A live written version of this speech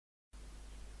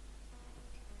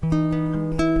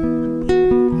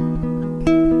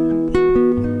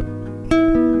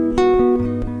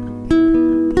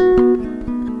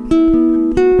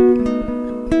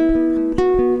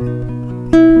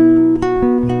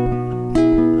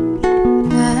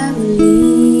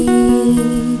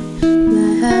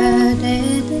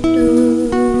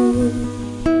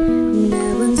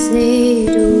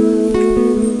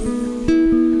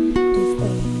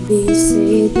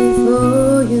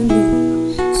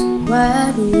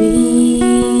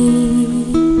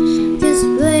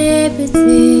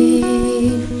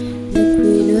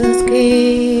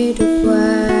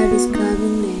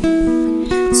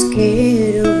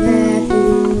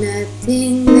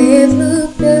have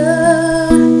looked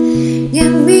up.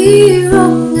 Get me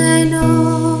wrong, I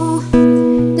know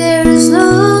there is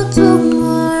no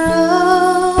tomorrow.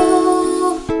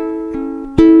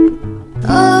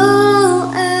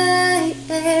 All I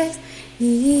ask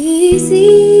is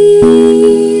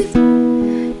if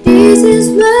this is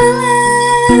my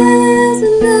last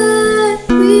night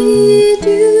with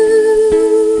you.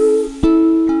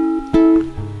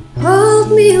 Hold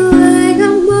me like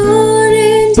I'm more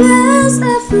than just a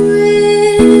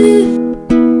friend.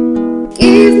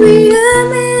 Give me a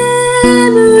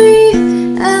memory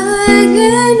I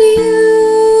can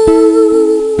use.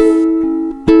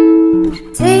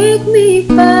 Take me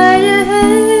by the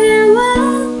hand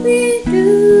while we do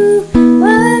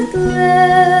what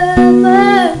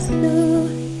lovers do.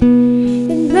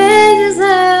 It matters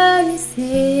how we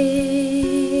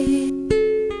say.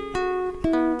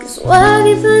 'Cause what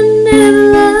if I never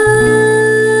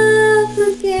love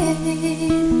again?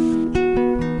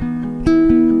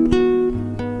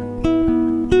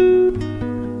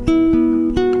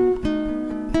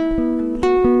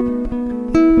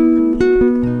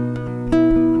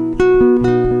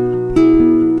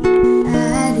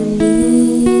 I don't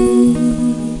need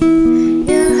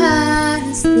your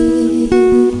honesty.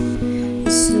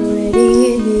 It's already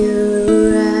in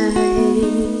your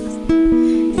eyes.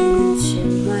 And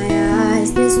shut my eyes,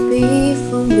 this be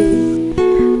for me.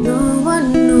 No one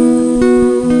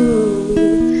knows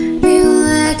me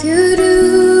like you do.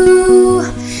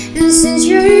 And since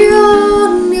you're the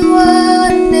only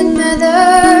one that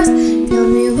matters, tell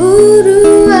me, who do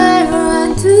I run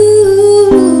to?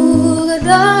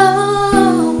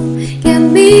 Don't get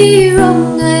me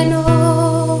wrong, I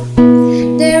know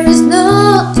there is no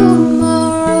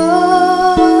tomorrow.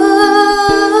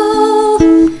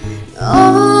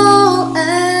 All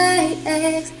I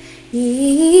ask,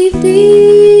 if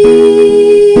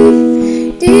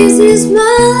this is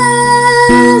my life.